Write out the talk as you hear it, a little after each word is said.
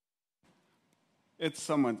It's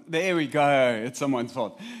someone. There we go. It's someone's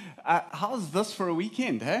fault. How's this for a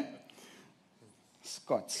weekend, hey?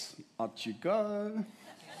 Scots, out you go.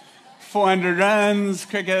 400 runs,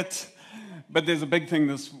 cricket. But there's a big thing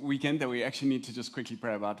this weekend that we actually need to just quickly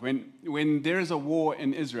pray about. When there is a war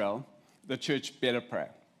in Israel, the church better pray.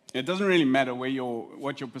 It doesn't really matter what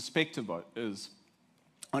your perspective is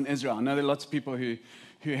on Israel. I know there are lots of people who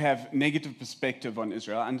have negative perspective on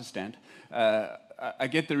Israel. I understand. I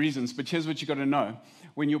get the reasons, but here's what you got to know.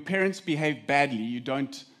 When your parents behave badly, you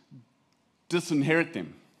don't disinherit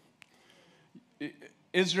them.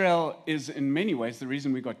 Israel is in many ways the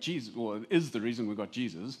reason we got Jesus, or is the reason we got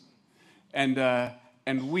Jesus.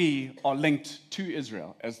 And we are linked to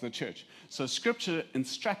Israel as the church. So Scripture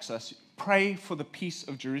instructs us, pray for the peace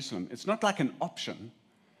of Jerusalem. It's not like an option.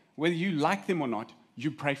 Whether you like them or not,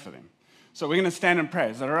 you pray for them. So we're going to stand and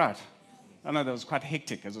pray. Is that all right? I know that was quite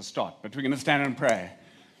hectic as a start, but we're going to stand and pray.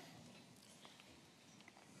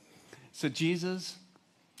 So Jesus,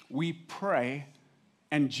 we pray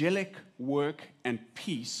angelic work and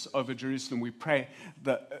peace over Jerusalem. We pray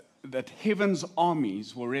that heaven's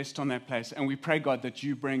armies will rest on that place. And we pray, God, that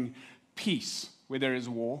you bring peace where there is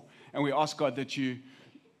war. And we ask, God, that you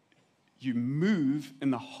move in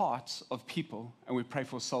the hearts of people. And we pray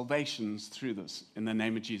for salvations through this in the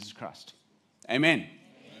name of Jesus Christ. Amen. Amen.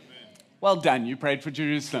 Well done. You prayed for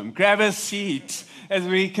Jerusalem. Grab a seat as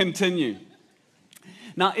we continue.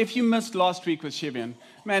 Now, if you missed last week with Shebian,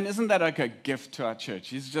 man, isn't that like a gift to our church?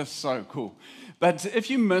 He's just so cool. But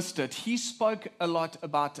if you missed it, he spoke a lot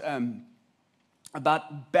about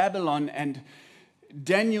Babylon and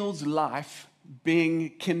Daniel's life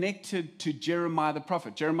being connected to Jeremiah the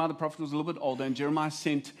prophet. Jeremiah the prophet was a little bit older, and Jeremiah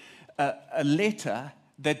sent a letter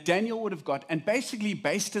that Daniel would have got and basically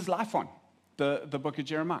based his life on, the book of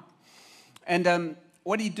Jeremiah. And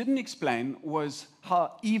what he didn't explain was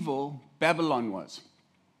how evil Babylon was.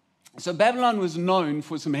 So Babylon was known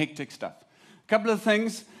for some hectic stuff. A couple of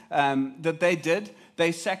things that they did.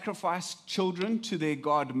 They sacrificed children to their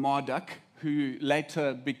god Marduk, who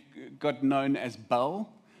later got known as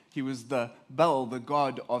Baal. He was the Baal, the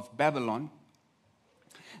god of Babylon.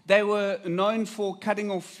 They were known for cutting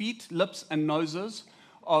off feet, lips, and noses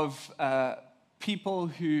of people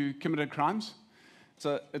who committed crimes.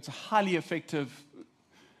 So it's a highly effective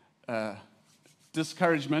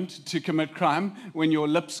discouragement to commit crime when your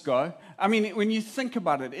lips go. I mean, when you think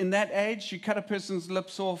about it, in that age, you cut a person's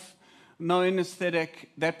lips off, no anesthetic,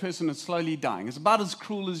 that person is slowly dying. It's about as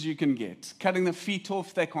cruel as you can get. Cutting the feet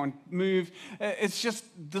off, they can't move. It's just,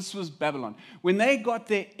 this was Babylon. When they got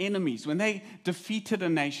their enemies, when they defeated a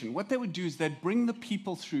nation, what they would do is they'd bring the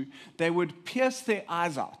people through, they would pierce their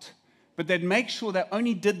eyes out, but they'd make sure they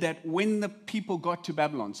only did that when the people got to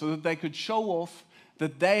Babylon, so that they could show off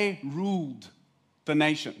that they ruled the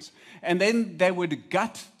nations. And then they would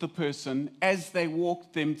gut the person as they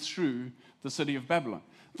walked them through the city of Babylon.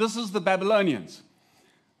 This is the Babylonians.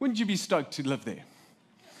 Wouldn't you be stoked to live there?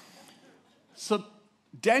 So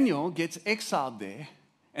Daniel gets exiled there,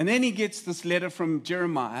 and then he gets this letter from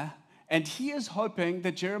Jeremiah, and he is hoping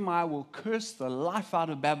that Jeremiah will curse the life out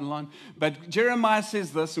of Babylon. But Jeremiah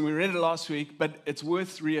says this, and we read it last week, but it's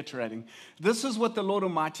worth reiterating. This is what the Lord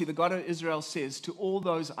Almighty, the God of Israel, says to all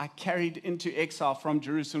those I carried into exile from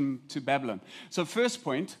Jerusalem to Babylon. So first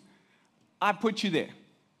point, I put you there.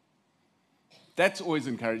 That's always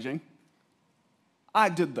encouraging. I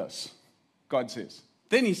did this, God says.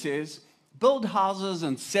 Then he says, build houses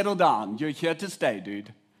and settle down. You're here to stay,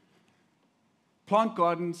 dude. Plant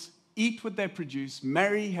gardens, eat what they produce,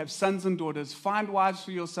 marry, have sons and daughters, find wives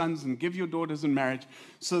for your sons and give your daughters in marriage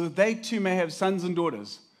so that they too may have sons and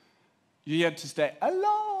daughters. You're here to stay a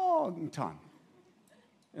long time.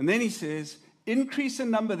 And then he says, increase in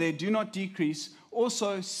number there, do not decrease.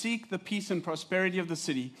 Also seek the peace and prosperity of the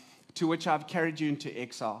city to which I've carried you into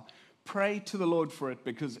exile. Pray to the Lord for it,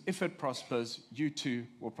 because if it prospers, you too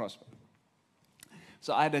will prosper.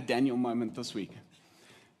 So I had a Daniel moment this week.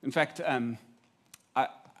 In fact,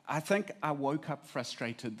 I think I woke up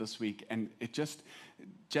frustrated this week, and it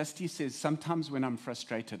he says, sometimes when I'm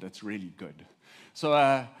frustrated, it's really good. So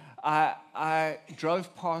I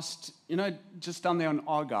drove past, just down there on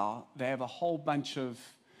Argyle, they have a whole bunch of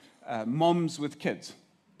moms with kids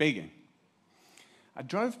begging. I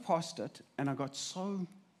drove past it, and I got so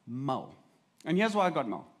mull. And here's why I got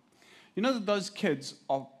mull. You know that those kids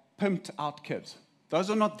are pimped out kids. Those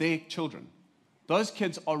are not their children. Those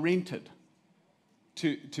kids are rented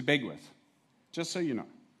to beg with, just so you know.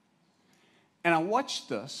 And I watched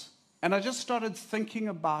this, and I just started thinking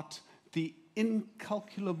about the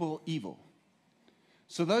incalculable evil.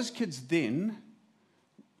 So those kids then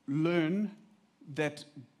learn that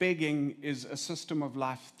begging is a system of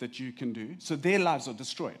life that you can do. So their lives are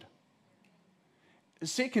destroyed.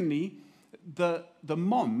 Secondly, the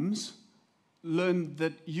moms learn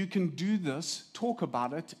that you can do this, talk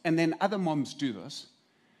about it, and then other moms do this.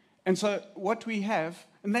 And so what we have,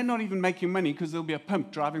 and they're not even making money because there'll be a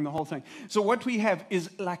pimp driving the whole thing. So what we have is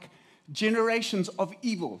like generations of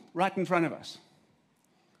evil right in front of us.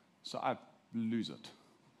 So I lose it.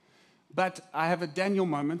 But I have a Daniel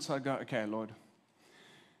moment, so I go, okay, Lord,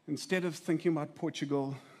 instead of thinking about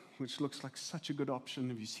Portugal, which looks like such a good option,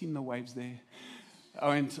 have you seen the waves there? I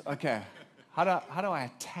went, okay, how do I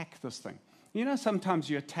attack this thing? You know, sometimes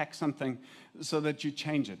you attack something so that you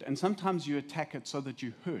change it, and sometimes you attack it so that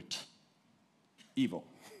you hurt evil.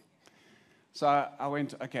 So I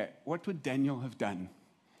went, okay, what would Daniel have done?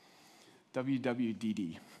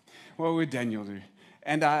 WWDD. What would Daniel do?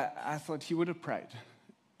 And I thought he would have prayed,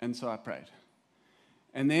 and so I prayed.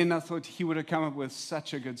 And then I thought he would have come up with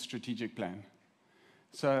such a good strategic plan.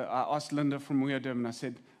 So I asked Linda from Weird, I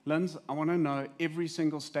said, Linz, I want to know every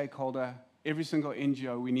single stakeholder, every single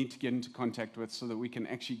NGO we need to get into contact with so that we can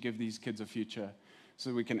actually give these kids a future, so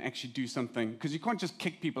that we can actually do something. Because you can't just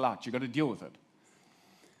kick people out. You've got to deal with it.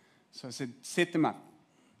 So I said, set them up.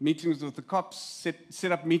 Meetings with the cops,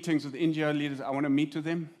 set up meetings with NGO leaders. I want to meet with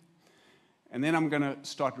them. And then I'm going to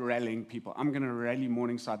start rallying people. I'm going to rally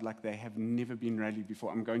Morningside like they have never been rallied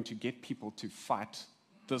before. I'm going to get people to fight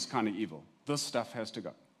this kind of evil. This stuff has to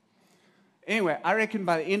go. Anyway, I reckon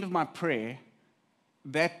by the end of my prayer,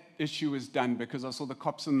 that issue was done because I saw the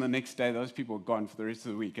cops in the next day. Those people were gone for the rest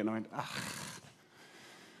of the week. And I went,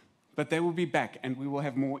 But they will be back, and we will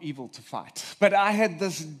have more evil to fight. But I had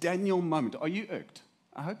this Daniel moment. Are you irked?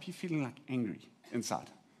 I hope you're feeling like angry inside.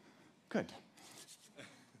 Good.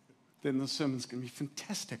 Then the sermon's going to be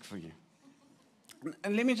fantastic for you.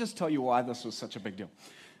 And let me just tell you why this was such a big deal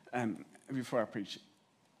before I preach.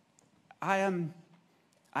 I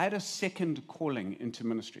had a second calling into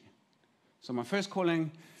ministry. So my first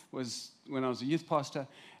calling was when I was a youth pastor,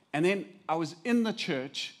 and then I was in the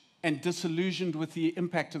church and disillusioned with the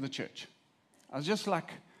impact of the church. I was just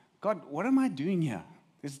like, God, what am I doing here?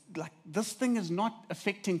 This thing is not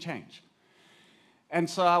affecting change. And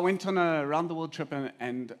so I went on a round-the-world trip,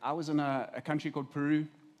 and I was in a country called Peru.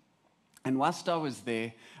 And whilst I was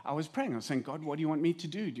there, I was praying. I was saying, God, what do you want me to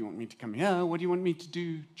do? Do you want me to come here? What do you want me to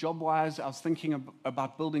do job-wise? I was thinking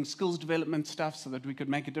about building skills development stuff so that we could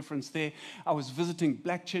make a difference there. I was visiting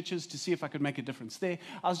black churches to see if I could make a difference there.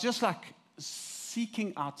 I was just like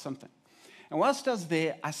seeking out something. And whilst I was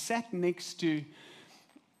there, I sat next to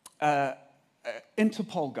an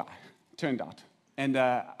Interpol guy, turned out. And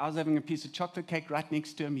I was having a piece of chocolate cake right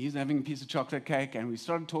next to him. He's having a piece of chocolate cake. And we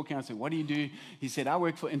started talking. I said, what do you do? He said, I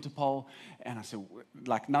work for Interpol. And I said,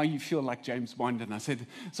 like, now you feel like James Bond. And I said,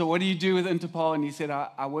 so what do you do with Interpol? And he said,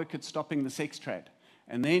 I work at stopping the sex trade.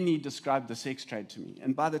 And then he described the sex trade to me.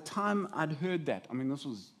 And by the time I'd heard that, I mean, this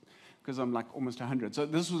was because I'm like almost 100. So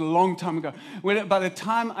this was a long time ago. By the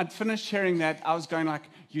time I'd finished sharing that, I was going like,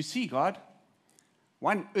 you see, God,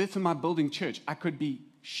 why on earth am I building church? I could be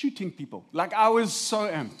shooting people. Like, I was so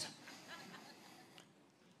amped.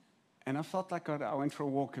 And I felt like I went for a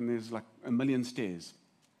walk, and there's like a million stairs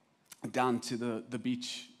down to the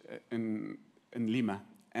beach in Lima.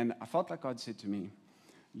 And I felt like God said to me,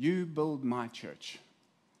 you build my church,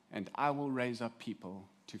 and I will raise up people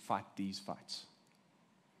to fight these fights.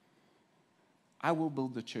 I will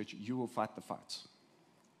build the church, you will fight the fights.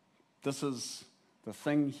 This is the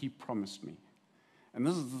thing he promised me. And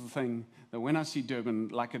this is the thing that when I see Durban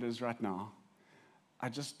like it is right now, I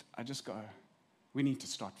just go, we need to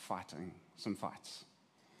start fighting some fights.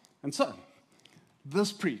 And so,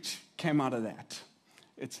 this preach came out of that.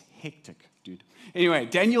 It's hectic, dude. Anyway,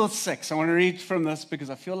 Daniel 6, I want to read from this because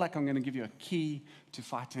I feel like I'm going to give you a key to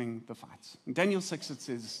fighting the fights. In Daniel 6, it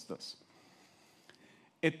says this.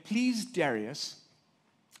 It pleased Darius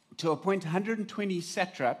to appoint 120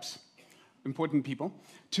 satraps, important people,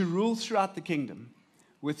 to rule throughout the kingdom,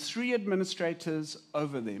 with 3 administrators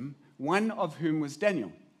over them, one of whom was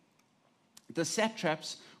Daniel. The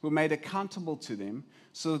satraps were made accountable to them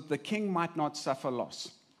so that the king might not suffer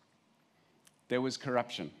loss. There was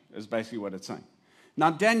corruption, is basically what it's saying.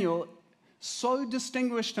 Now, Daniel so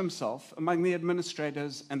distinguished himself among the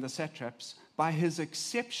administrators and the satraps by his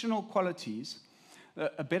exceptional qualities.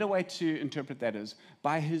 A better way to interpret that is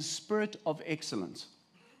by his spirit of excellence,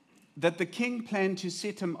 that the king planned to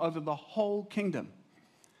set him over the whole kingdom.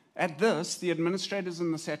 At this, the administrators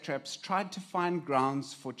and the satraps tried to find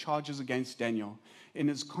grounds for charges against Daniel in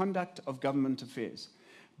his conduct of government affairs,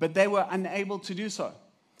 but they were unable to do so.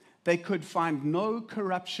 They could find no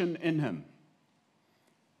corruption in him.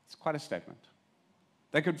 It's quite a statement.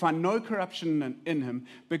 They could find no corruption in him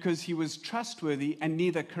because he was trustworthy and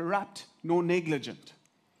neither corrupt nor negligent.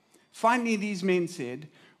 Finally, these men said,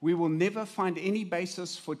 "We will never find any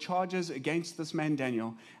basis for charges against this man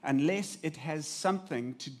Daniel unless it has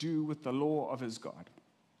something to do with the law of his God."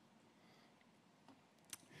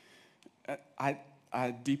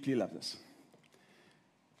 I deeply love this.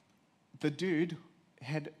 The dude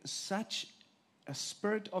had such a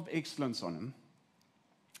spirit of excellence on him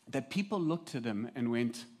that people looked at him and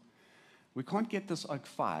went, "We can't get this oak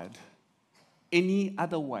fired any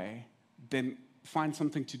other way than find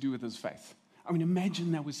something to do with his faith." I mean,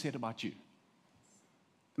 imagine that was said about you.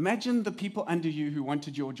 Imagine the people under you who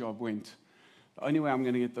wanted your job went, "The only way I'm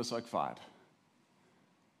going to get this oak fired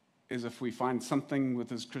is if we find something with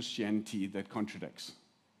his Christianity that contradicts.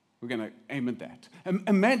 We're going to aim at that."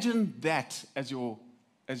 Imagine that as your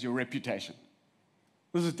reputation.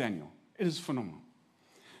 This is Daniel. It is phenomenal.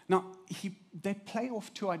 Now, they play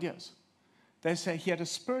off two ideas. They say he had a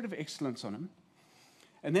spirit of excellence on him,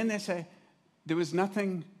 and then they say there was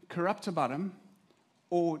nothing corrupt about him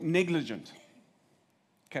or negligent.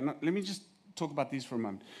 Okay, now, let me just talk about these for a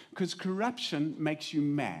moment. Because corruption makes you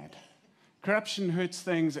mad. Corruption hurts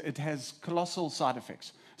things. It has colossal side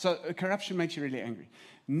effects. So corruption makes you really angry.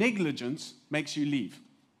 Negligence makes you leave.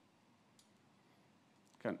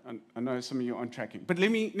 Okay, I know some of you aren't tracking. But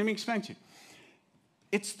let me explain to you.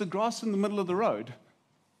 It's the grass in the middle of the road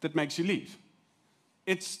that makes you leave.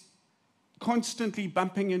 It's constantly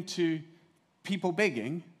bumping into people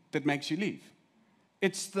begging that makes you leave.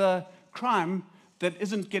 It's the crime that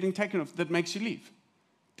isn't getting taken off that makes you leave.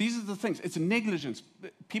 These are the things. It's negligence.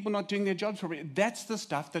 People not doing their jobs properly. That's the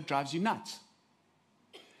stuff that drives you nuts.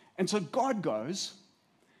 And so God goes,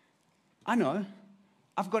 "I know,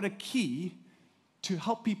 I've got a key to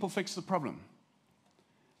help people fix the problem.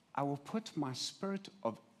 I will put my spirit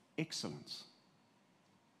of excellence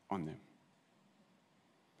on them."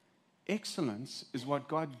 Excellence is what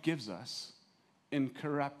God gives us in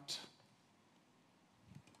corrupt,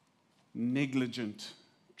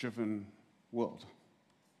 negligent-driven world.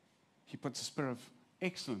 He puts a spirit of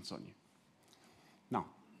excellence on you. Now,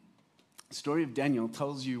 the story of Daniel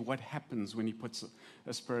tells you what happens when he puts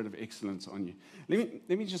a spirit of excellence on you. Let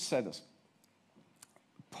me just say this.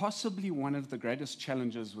 Possibly one of the greatest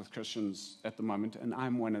challenges with Christians at the moment, and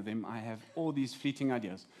I'm one of them. I have all these fleeting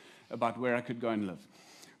ideas about where I could go and live.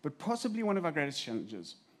 But possibly one of our greatest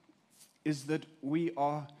challenges is that we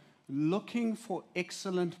are looking for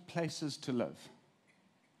excellent places to live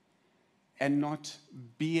and not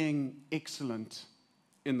being excellent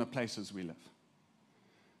in the places we live.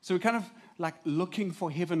 So we're kind of like looking for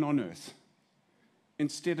heaven on earth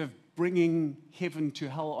instead of bringing heaven to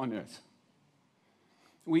hell on earth.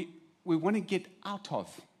 We want to get out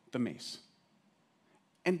of the mess.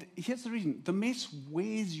 And here's the reason. The mess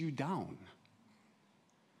wears you down.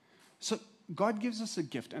 So God gives us a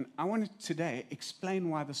gift, and I want to today explain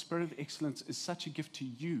why the spirit of excellence is such a gift to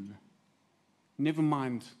you, never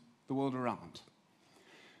mind the world around.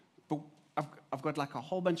 But I've got like a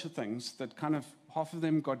whole bunch of things that kind of, half of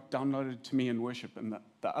them got downloaded to me in worship, and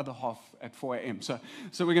the other half at 4 a.m. So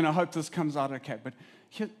we're going to hope this comes out okay. But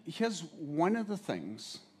here's one of the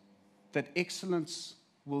things that excellence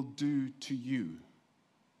will do to you.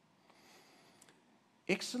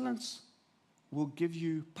 Excellence will give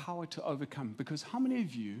you power to overcome. Because how many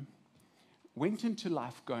of you went into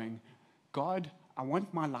life going, "God, I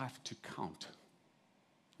want my life to count"?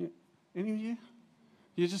 Yeah. Any of you?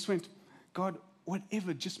 You just went, "God,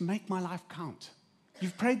 whatever, just make my life count."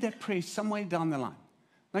 You've prayed that prayer somewhere down the line.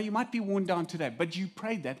 Now, you might be worn down today, but you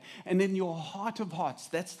prayed that, and in your heart of hearts,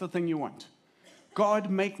 that's the thing you want. God,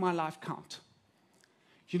 make my life count.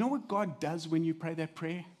 You know what God does when you pray that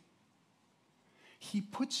prayer? He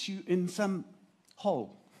puts you in some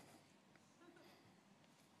hole.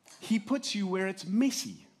 He puts you where it's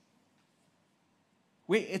messy,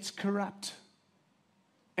 where it's corrupt,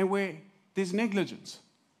 and where there's negligence.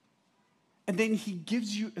 And then he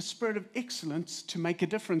gives you a spirit of excellence to make a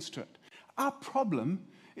difference to it. Our problem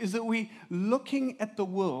is that we're looking at the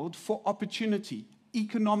world for opportunity,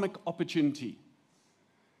 economic opportunity.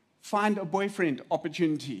 Find a boyfriend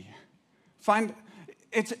opportunity.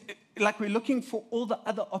 It's like we're looking for all the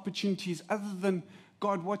other opportunities other than,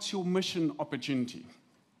 "God, what's your mission opportunity?"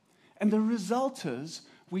 And the result is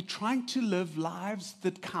we're trying to live lives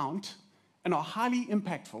that count and are highly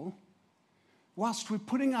impactful whilst we're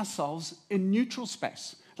putting ourselves in neutral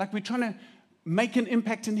space. Like we're trying to make an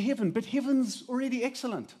impact in heaven, but heaven's already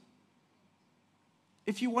excellent.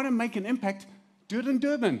 If you want to make an impact, do it in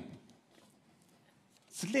Durban.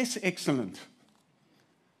 It's less excellent.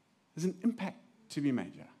 There's an impact to be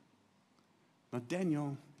made here. Now,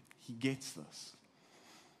 Daniel, he gets this.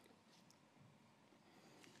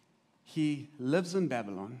 He lives in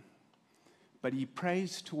Babylon, but he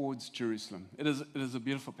prays towards Jerusalem. It is a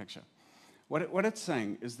beautiful picture. What it's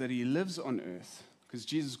saying is that he lives on earth, because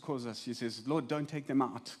Jesus calls us, he says, Lord, don't take them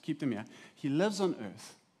out, keep them here. He lives on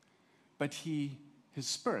earth, but his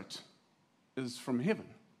spirit is from heaven.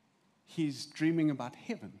 He's dreaming about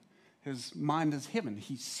heaven. His mind is heaven.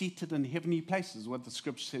 He's seated in heavenly places, what the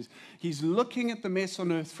scripture says. He's looking at the mess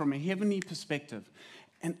on earth from a heavenly perspective,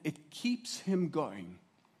 and it keeps him going.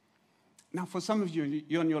 Now, for some of you,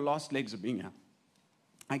 you're on your last legs of being here.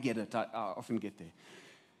 I get it. I often get there.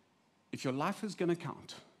 If your life is going to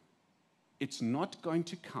count, it's not going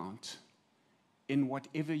to count in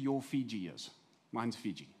whatever your Fiji is. Mine's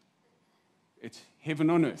Fiji. It's heaven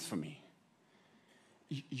on earth for me.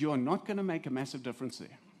 You're not going to make a massive difference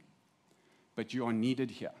there, but you are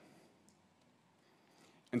needed here.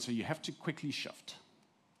 And so you have to quickly shift.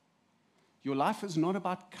 Your life is not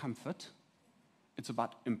about comfort, it's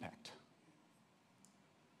about impact.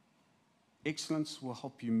 Excellence will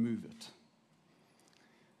help you move it.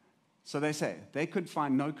 So they say they could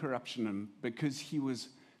find no corruption in him because he was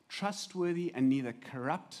trustworthy and neither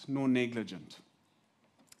corrupt nor negligent.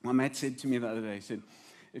 My mate said to me the other day, he said,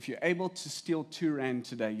 if you're able to steal 2 rand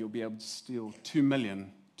today, you'll be able to steal 2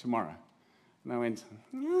 million tomorrow. And I went,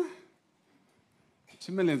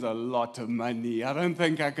 2 million is a lot of money. I don't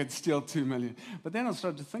think I could steal 2 million. But then I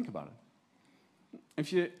started to think about it.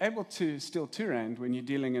 If you're able to steal 2 rand when you're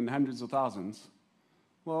dealing in hundreds of thousands,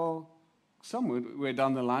 well, somewhere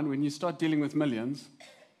down the line, when you start dealing with millions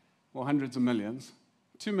or hundreds of millions,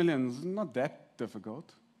 2 million is not that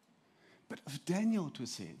difficult. But of Daniel, it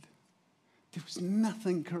was said, there was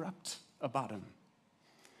nothing corrupt about him.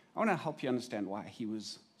 I want to help you understand why he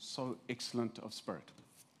was so excellent of spirit.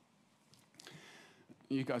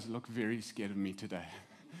 You guys look very scared of me today.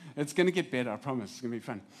 It's going to get better, I promise. It's going to be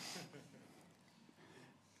fun.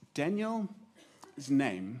 Daniel's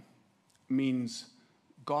name means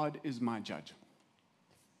God is my judge.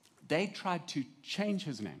 They tried to change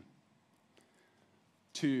his name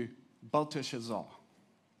to Belteshazzar.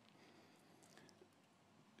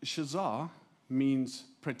 Shazar means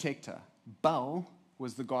protector. Bel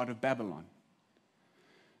was the god of Babylon.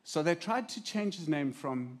 So they tried to change his name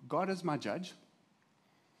from God is my judge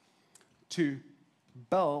to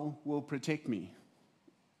Bel will protect me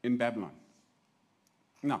in Babylon.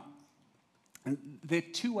 Now, there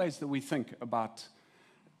are 2 ways that we think about,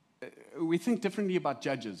 we think differently about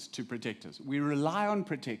judges to protectors. We rely on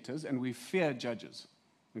protectors and we fear judges.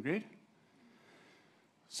 Agreed?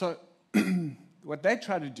 So what they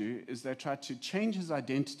try to do is they try to change his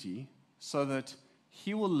identity so that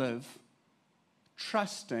he will live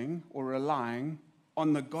trusting or relying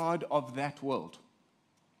on the God of that world.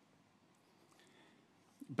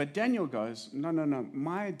 But Daniel goes, no,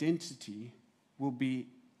 my identity will be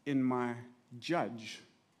in my judge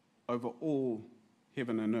over all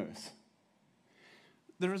heaven and earth.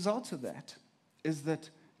 The result of that is that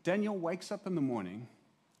Daniel wakes up in the morning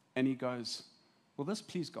and he goes, will this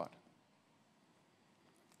please God?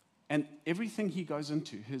 And everything he goes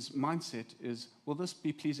into, his mindset is, will this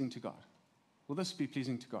be pleasing to God? Will this be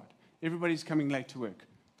pleasing to God? Everybody's coming late to work.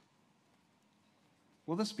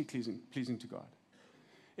 Will this be pleasing to God?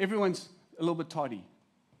 Everyone's a little bit tardy.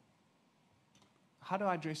 How do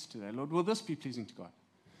I dress today, Lord? Will this be pleasing to God?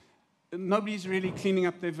 Nobody's really cleaning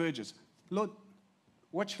up their verges. Lord,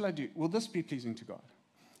 what shall I do? Will this be pleasing to God?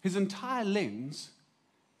 His entire lens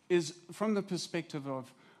is from the perspective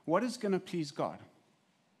of what is going to please God.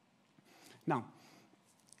 Now,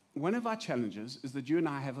 one of our challenges is that you and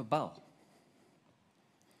I have a Baal.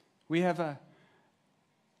 We have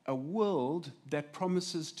a world that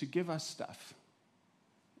promises to give us stuff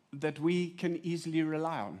that we can easily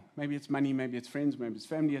rely on. Maybe it's money, maybe it's friends, maybe it's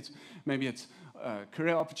family, maybe it's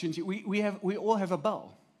career opportunity. We all have a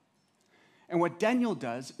Baal. And what Daniel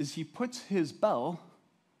does is he puts his Baal,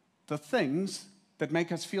 the things that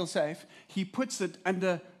make us feel safe, he puts it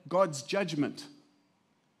under God's judgment.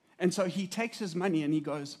 And so he takes his money and he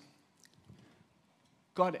goes,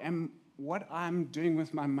 God, what I'm doing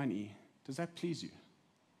with my money, does that please you?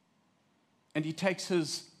 And he takes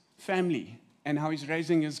his family and how he's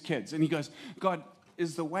raising his kids. And he goes, God,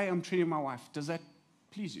 is the way I'm treating my wife, does that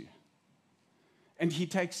please you? And he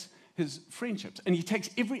takes his friendships and he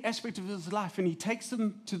takes every aspect of his life and he takes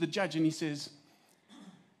them to the judge and he says,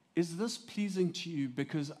 is this pleasing to you?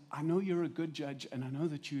 Because I know you're a good judge and I know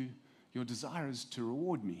that your desire is to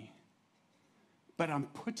reward me. But I'm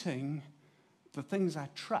putting the things I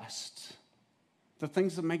trust, the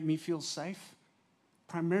things that make me feel safe,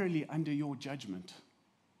 primarily under your judgment.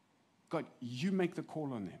 God, you make the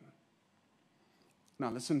call on them.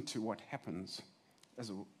 Now listen to what happens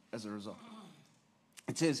as a result.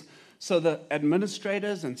 It says, so the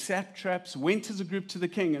administrators and satraps went as a group to the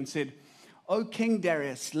king and said, O King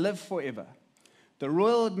Darius, live forever. The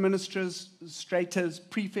royal administrators,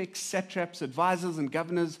 prefects, satraps, advisors, and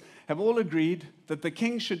governors have all agreed that the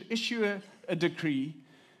king should issue a decree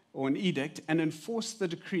or an edict and enforce the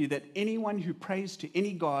decree that anyone who prays to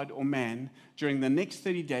any god or man during the next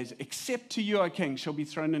 30 days, except to you, O king, shall be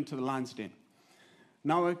thrown into the lion's den.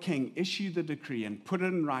 Now, O king, issue the decree and put it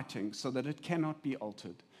in writing so that it cannot be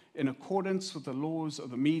altered, in accordance with the laws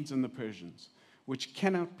of the Medes and the Persians, which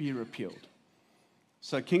cannot be repealed.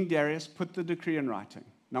 So King Darius put the decree in writing.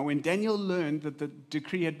 Now, when Daniel learned that the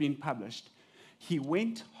decree had been published, he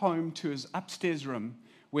went home to his upstairs room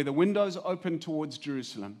where the windows opened towards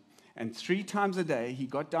Jerusalem, and 3 times a day he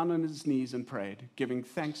got down on his knees and prayed, giving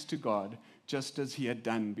thanks to God, just as he had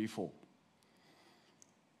done before.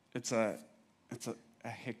 It's a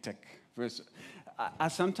hectic verse. I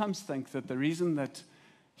sometimes think that the reason that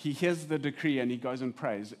he hears the decree and he goes and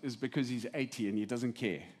prays is because he's 80 and he doesn't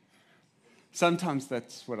care. Sometimes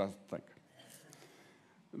that's what I think.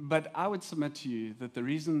 But I would submit to you that the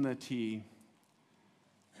reason that he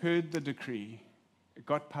heard the decree, it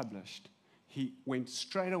got published, he went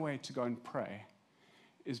straight away to go and pray,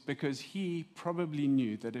 is because he probably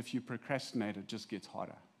knew that if you procrastinate, it just gets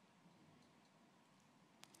harder.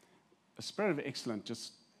 A spirit of excellence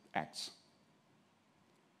just acts.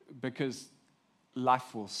 Because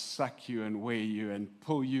life will suck you and wear you and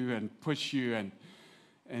pull you and push you, and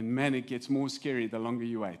man, it gets more scary the longer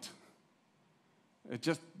you wait. It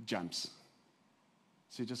just jumps.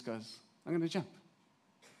 So he just goes, I'm going to jump.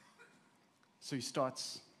 So he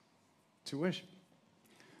starts to worship.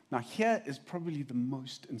 Now, here is probably the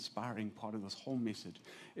most inspiring part of this whole message.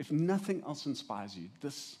 If nothing else inspires you,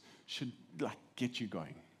 this should get you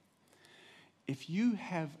going. If you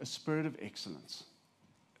have a spirit of excellence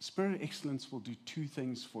will do 2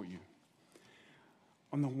 things for you.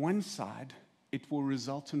 On the one side, it will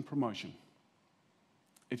result in promotion.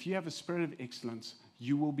 If you have a spirit of excellence,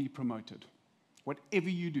 you will be promoted. Whatever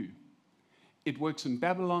you do. It works in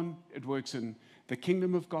Babylon, it works in the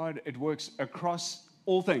kingdom of God, it works across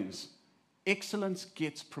all things. Excellence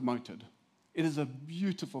gets promoted. It is a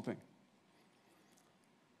beautiful thing.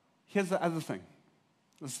 Here's the other thing.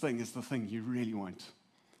 This thing is the thing you really want.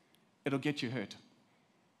 It'll get you hurt.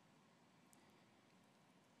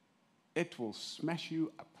 It will smash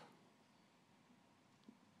you up.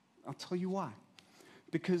 I'll tell you why.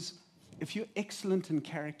 Because if you're excellent in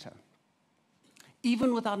character,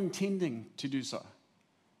 even without intending to do so,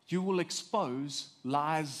 you will expose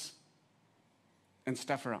lies and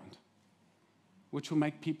stuff around, which will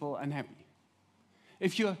make people unhappy.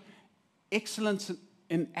 If you're excellent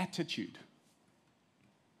in attitude,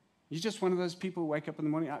 you're just one of those people who wake up in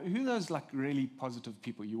the morning. Who are those really positive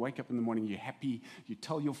people? You wake up in the morning, you're happy, you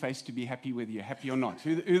tell your face to be happy whether you're happy or not.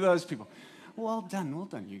 Who are those people? Well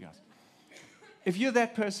done, you guys. If you're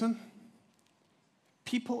that person,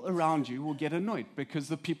 people around you will get annoyed because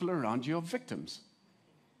the people around you are victims.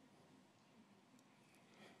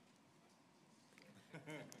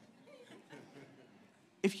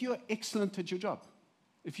 If you're excellent at your job,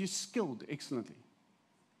 if you're skilled excellently,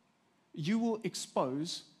 you will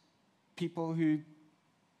expose people who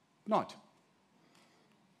not.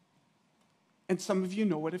 And some of you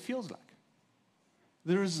know what it feels like.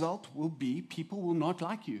 The result will be people will not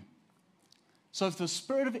like you. So if the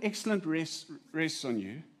spirit of excellence rests on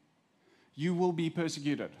you, you will be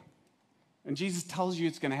persecuted. And Jesus tells you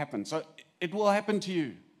it's going to happen. So it will happen to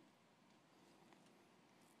you.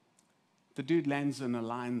 The dude lands in a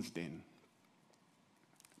lion's den.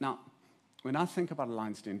 Now, when I think about a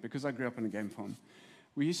lion's den, because I grew up in a game farm,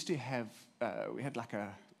 we used to have, we had like a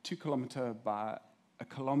 2 kilometer by a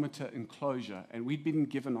kilometer enclosure, and we'd been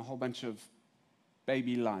given a whole bunch of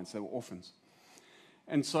baby lions. They were orphans.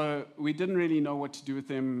 And so we didn't really know what to do with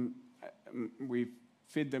them. We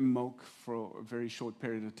fed them milk for a very short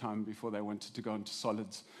period of time before they wanted to go into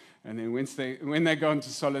solids. And then when they go into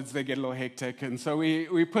solids, they get a little hectic. And so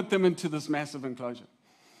we put them into this massive enclosure.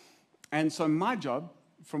 And so my job,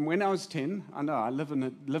 from when I was 10, I know I lived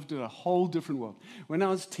in a whole different world. When I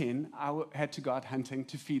was 10, I had to go out hunting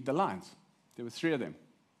to feed the lions. There were 3 of them.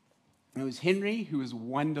 There was Henry, who was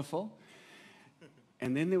wonderful.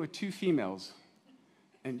 And then there were 2 females.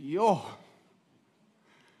 And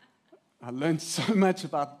I learned so much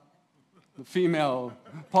about the female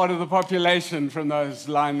part of the population from those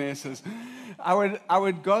lionesses. I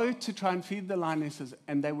would go to try and feed the lionesses,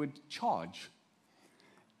 and they would charge.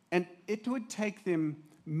 And it would take them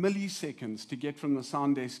milliseconds to get from the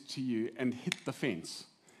sound desk to you and hit the fence.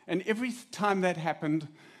 And every time that happened,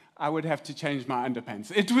 I would have to change my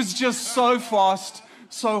underpants. It was just so fast,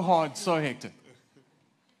 so hard, so hectic.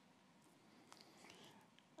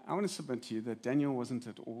 I want to submit to you that Daniel wasn't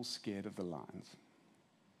at all scared of the lions.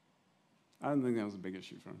 I don't think that was a big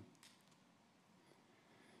issue for him.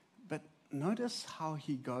 But notice how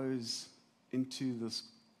he goes into this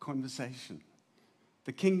conversation.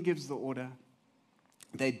 The king gives the order.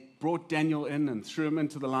 They brought Daniel in and threw him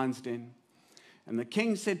into the lion's den. And the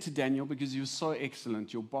king said to Daniel, because you were so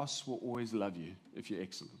excellent, your boss will always love you if you're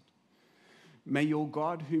excellent. May your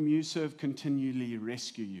God, whom you serve, continually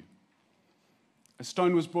rescue you. A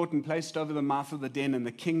stone was brought and placed over the mouth of the den, and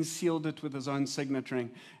the king sealed it with his own signet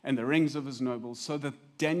ring and the rings of his nobles, so that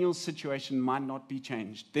Daniel's situation might not be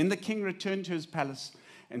changed. Then the king returned to his palace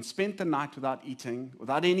and spent the night without eating,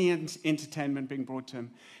 without any entertainment being brought to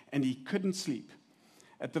him, and he couldn't sleep.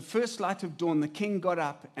 At the first light of dawn, the king got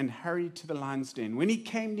up and hurried to the lion's den. When he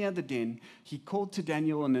came near the den, he called to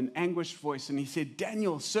Daniel in an anguished voice, and he said,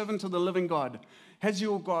 Daniel, servant of the living God, has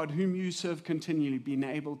your God, whom you serve continually, been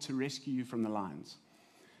able to rescue you from the lions?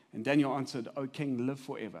 And Daniel answered, O king, live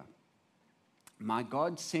forever. My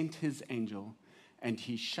God sent his angel, and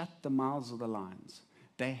he shut the mouths of the lions.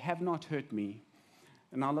 They have not hurt me.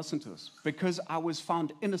 And now listen to this. Because I was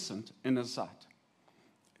found innocent in his sight.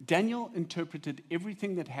 Daniel interpreted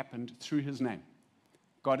everything that happened through his name.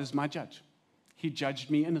 God is my judge. He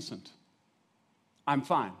judged me innocent. I'm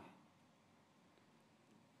fine.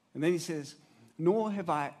 And then he says, nor have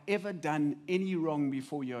I ever done any wrong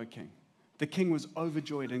before you, O king. The king was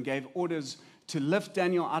overjoyed and gave orders to lift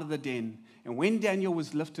Daniel out of the den. And when Daniel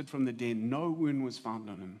was lifted from the den, no wound was found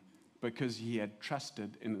on him because he had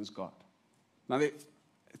trusted in his God. Now,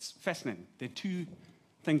 it's fascinating. There are two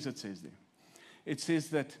things it says there. It says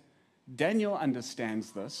that Daniel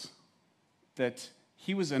understands this, that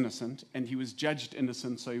he was innocent and he was judged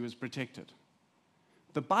innocent, so he was protected.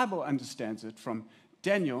 The Bible understands it from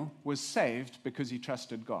Daniel was saved because he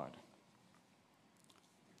trusted God.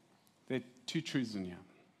 There are two truths in here.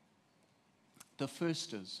 The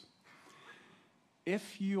first is,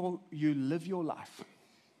 if you live your life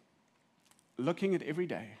looking at every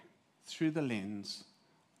day through the lens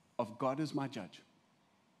of God is my judge,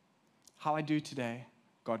 how I do today,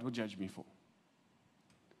 God will judge me for.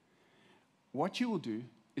 What you will do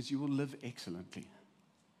is you will live excellently.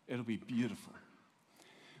 It'll be beautiful.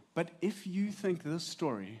 But if you think this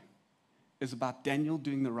story is about Daniel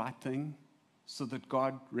doing the right thing so that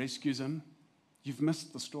God rescues him, you've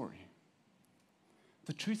missed the story.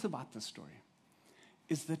 The truth about this story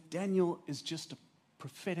is that Daniel is just a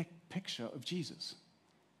prophetic picture of Jesus.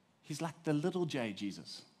 He's like the little J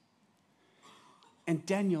Jesus. And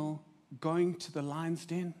Daniel going to the lion's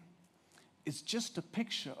den is just a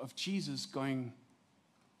picture of Jesus going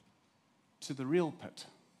to the real pit.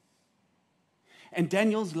 And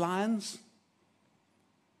Daniel's lions,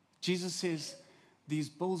 Jesus says, these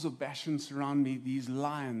bulls of Bashan surround me, these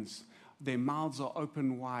lions, their mouths are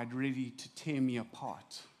open wide, ready to tear me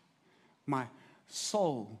apart. My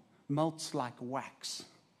soul melts like wax.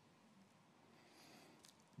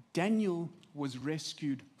 Daniel was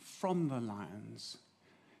rescued from the lions.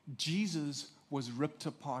 Jesus was ripped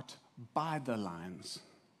apart by the lions.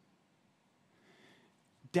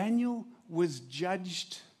 Daniel was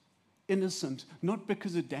judged innocent, not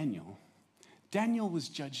because of Daniel. Daniel was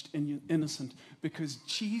judged innocent because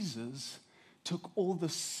Jesus took all the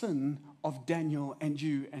sin of Daniel and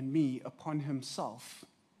you and me upon himself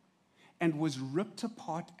and was ripped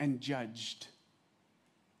apart and judged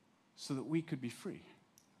so that we could be free.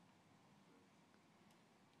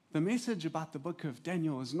 The message about the book of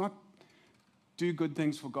Daniel is not do good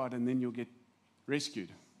things for God and then you'll get rescued.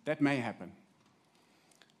 That may happen.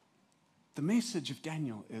 The message of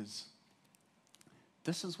Daniel is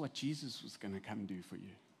this is what Jesus was going to come do for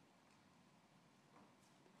you.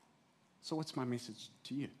 So what's my message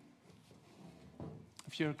to you?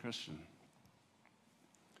 If you're a Christian,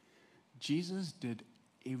 Jesus did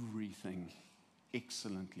everything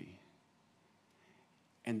excellently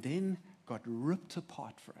and then got ripped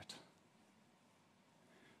apart for it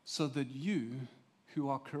so that you, who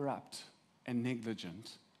are corrupt and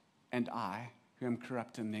negligent, and I, who am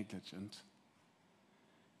corrupt and negligent,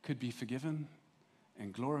 could be forgiven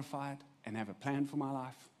and glorified and have a plan for my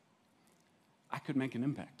life. I could make an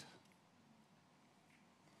impact.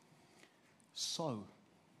 So,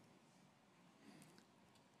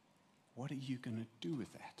 what are you going to do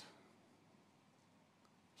with that?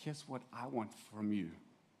 Here's what I want from you.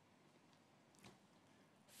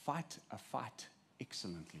 Fight a fight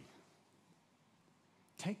excellently.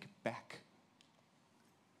 Take back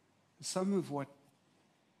some of what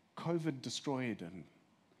COVID destroyed. And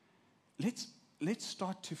let's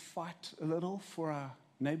start to fight a little for our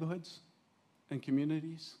neighborhoods and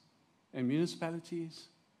communities and municipalities.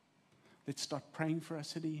 Let's start praying for our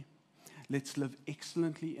city. Let's live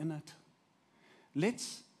excellently in it.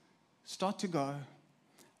 Let's start to go,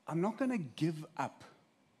 I'm not going to give up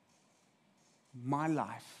my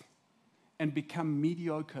life and become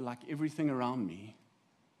mediocre like everything around me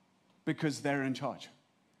because they're in charge.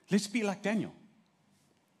 Let's be like Daniel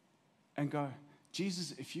and go,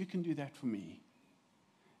 Jesus, if you can do that for me,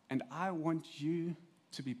 and I want you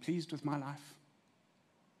to be pleased with my life,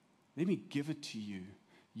 let me give it to you.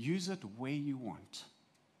 Use it where you want.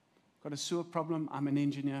 Got a sewer problem? I'm an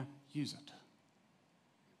engineer. Use it.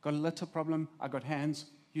 Got a litter problem? I got hands.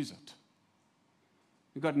 Use it.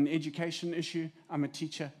 We've got an education issue? I'm a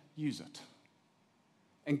teacher. Use it.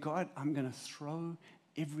 And God, I'm going to throw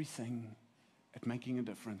everything at making a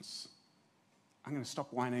difference. I'm going to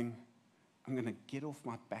stop whining. I'm going to get off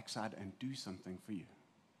my backside and do something for you.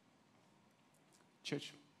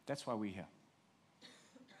 Church, that's why we're here.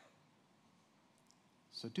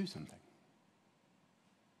 So do something.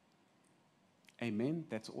 Amen.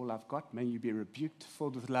 That's all I've got. May you be rebuked,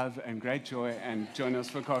 filled with love and great joy, and join us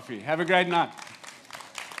for coffee. Have a great night.